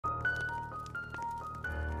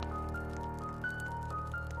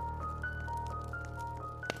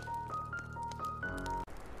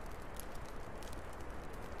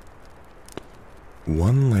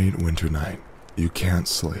One late winter night, you can't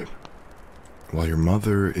sleep. While your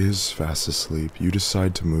mother is fast asleep, you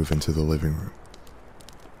decide to move into the living room.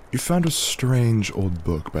 You found a strange old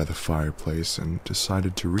book by the fireplace and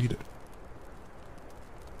decided to read it.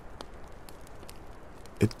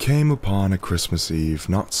 It came upon a Christmas Eve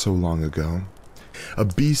not so long ago. A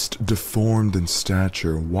beast deformed in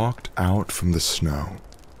stature walked out from the snow.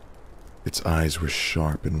 Its eyes were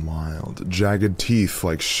sharp and wild, jagged teeth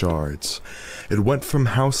like shards. It went from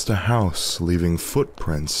house to house, leaving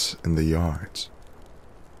footprints in the yards.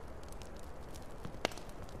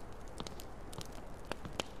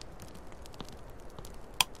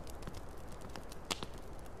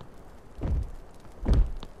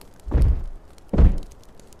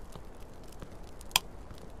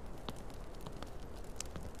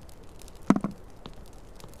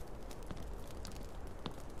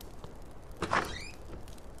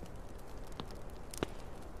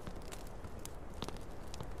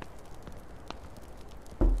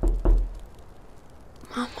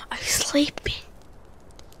 Mom, are you sleeping?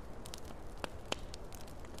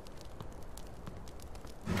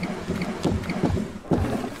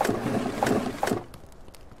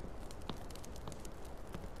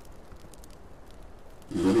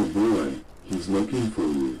 Little boy, he's looking for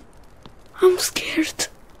you. I'm scared.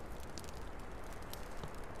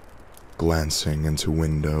 Glancing into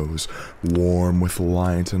windows, warm with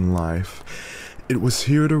light and life, it was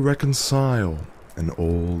here to reconcile an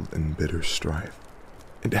old and bitter strife.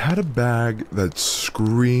 It had a bag that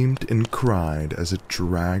screamed and cried as it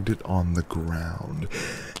dragged it on the ground.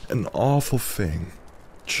 An awful thing,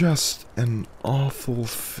 just an awful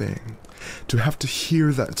thing, to have to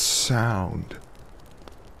hear that sound.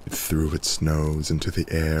 It threw its nose into the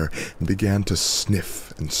air and began to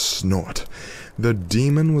sniff and snort. The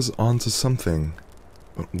demon was onto something,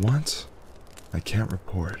 but what? I can't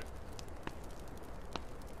report.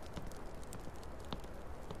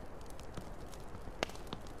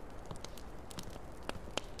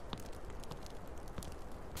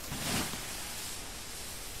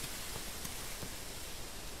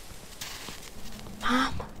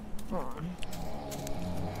 Mom.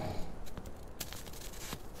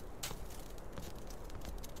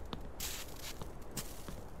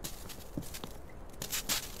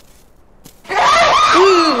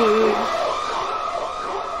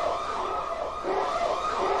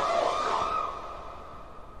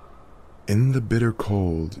 In the bitter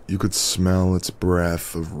cold, you could smell its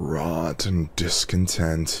breath of rot and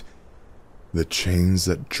discontent. The chains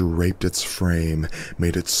that draped its frame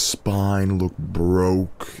made its spine look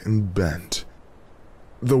broke and bent.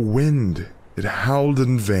 The wind, it howled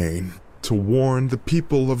in vain to warn the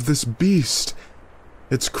people of this beast.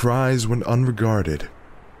 Its cries went unregarded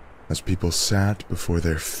as people sat before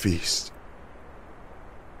their feast.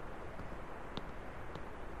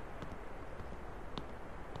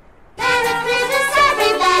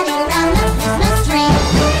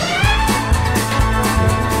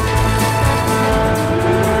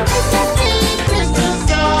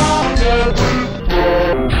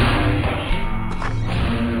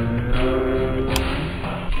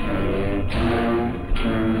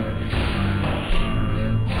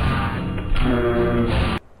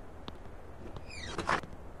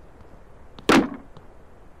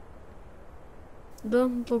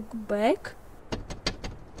 Don't look back.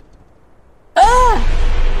 Ah!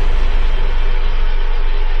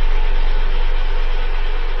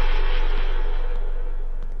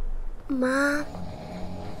 Mom.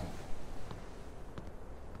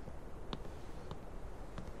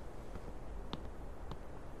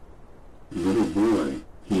 Little boy,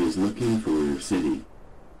 he is looking for your city.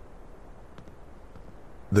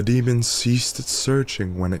 The demon ceased its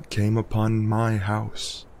searching when it came upon my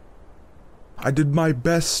house. I did my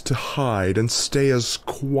best to hide and stay as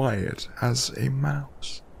quiet as a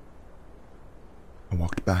mouse. I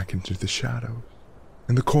walked back into the shadows,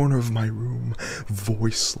 in the corner of my room,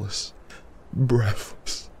 voiceless,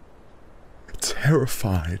 breathless,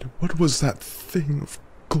 terrified. What was that thing of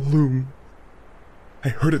gloom? I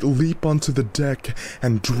heard it leap onto the deck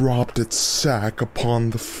and dropped its sack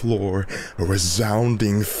upon the floor, a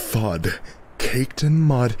resounding thud, caked in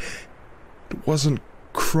mud. It wasn't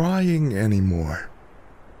crying anymore.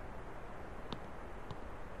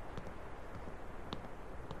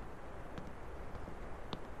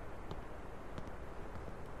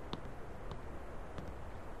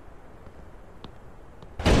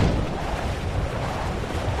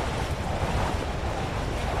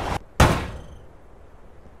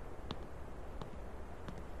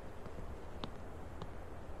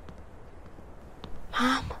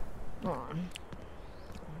 Mom.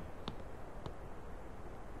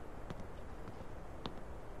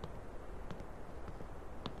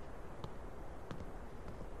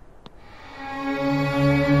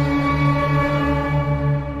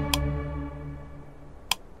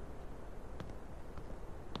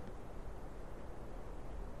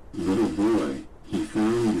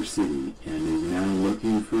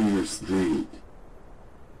 your street.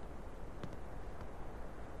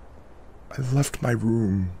 I left my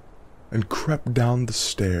room and crept down the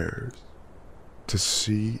stairs to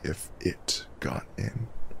see if it got in,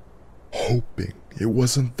 hoping it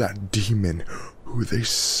wasn't that demon who they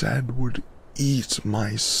said would eat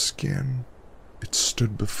my skin. It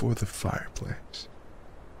stood before the fireplace.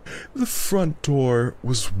 The front door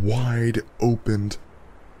was wide opened.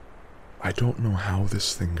 I don't know how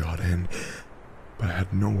this thing got in, but I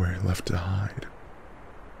had nowhere left to hide.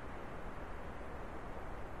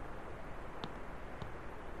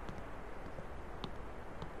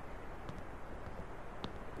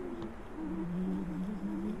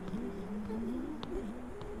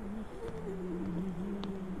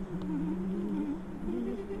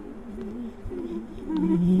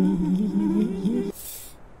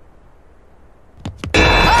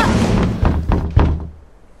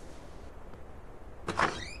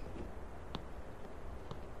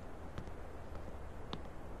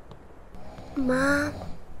 Mom,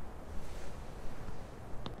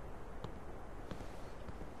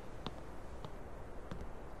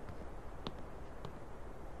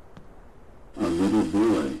 A little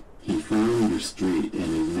boy, he found your street and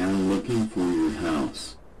is now looking for your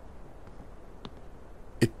house.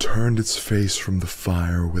 It turned its face from the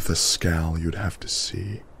fire with a scowl you'd have to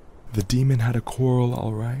see. The demon had a quarrel,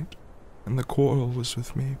 all right, and the quarrel was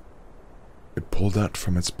with me. It pulled out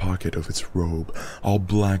from its pocket of its robe, all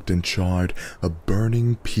blacked and charred, a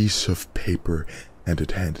burning piece of paper, and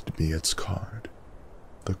it handed me its card.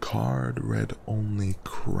 The card read only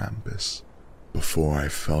Krampus before I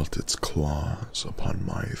felt its claws upon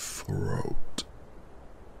my throat.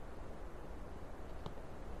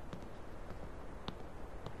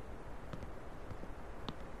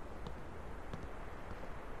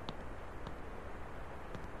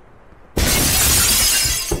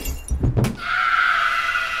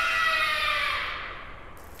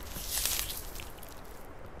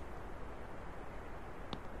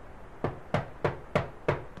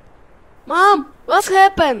 Mom, what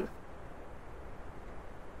happened?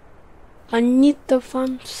 I need to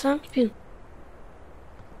find something.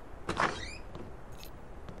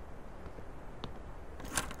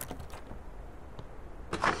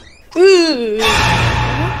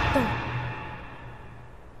 What the?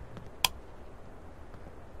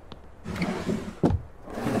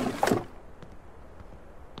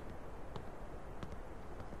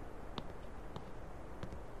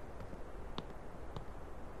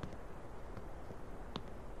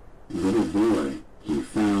 Little boy, he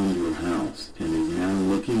found your house and is now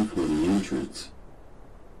looking for the entrance.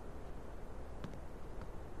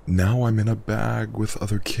 Now I'm in a bag with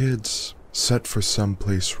other kids, set for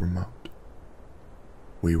someplace remote.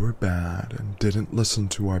 We were bad and didn't listen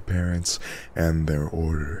to our parents and their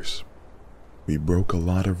orders. We broke a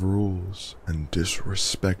lot of rules and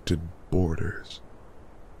disrespected borders.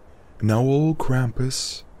 Now old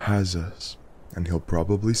Krampus has us, and he'll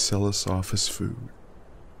probably sell us off as food.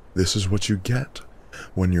 This is what you get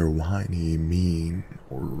when you're whiny, mean,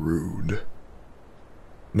 or rude.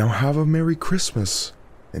 Now have a Merry Christmas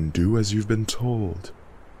and do as you've been told,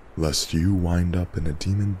 lest you wind up in a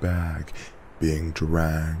demon bag being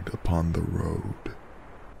dragged upon the road.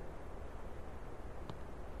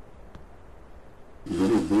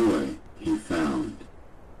 Little boy, he found.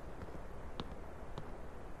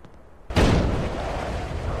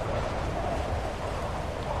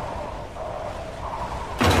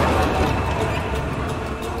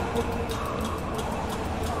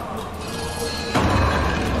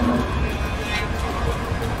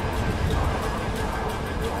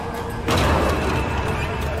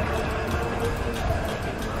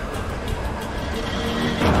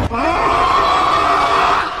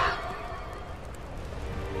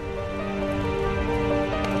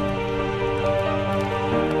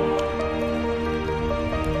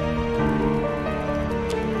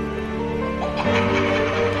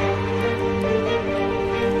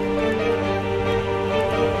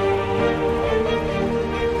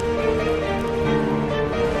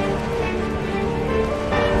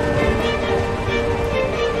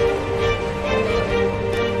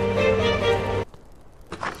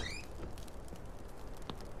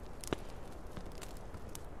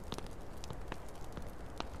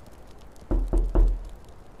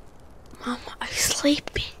 Mama, I'm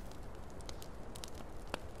sleepy.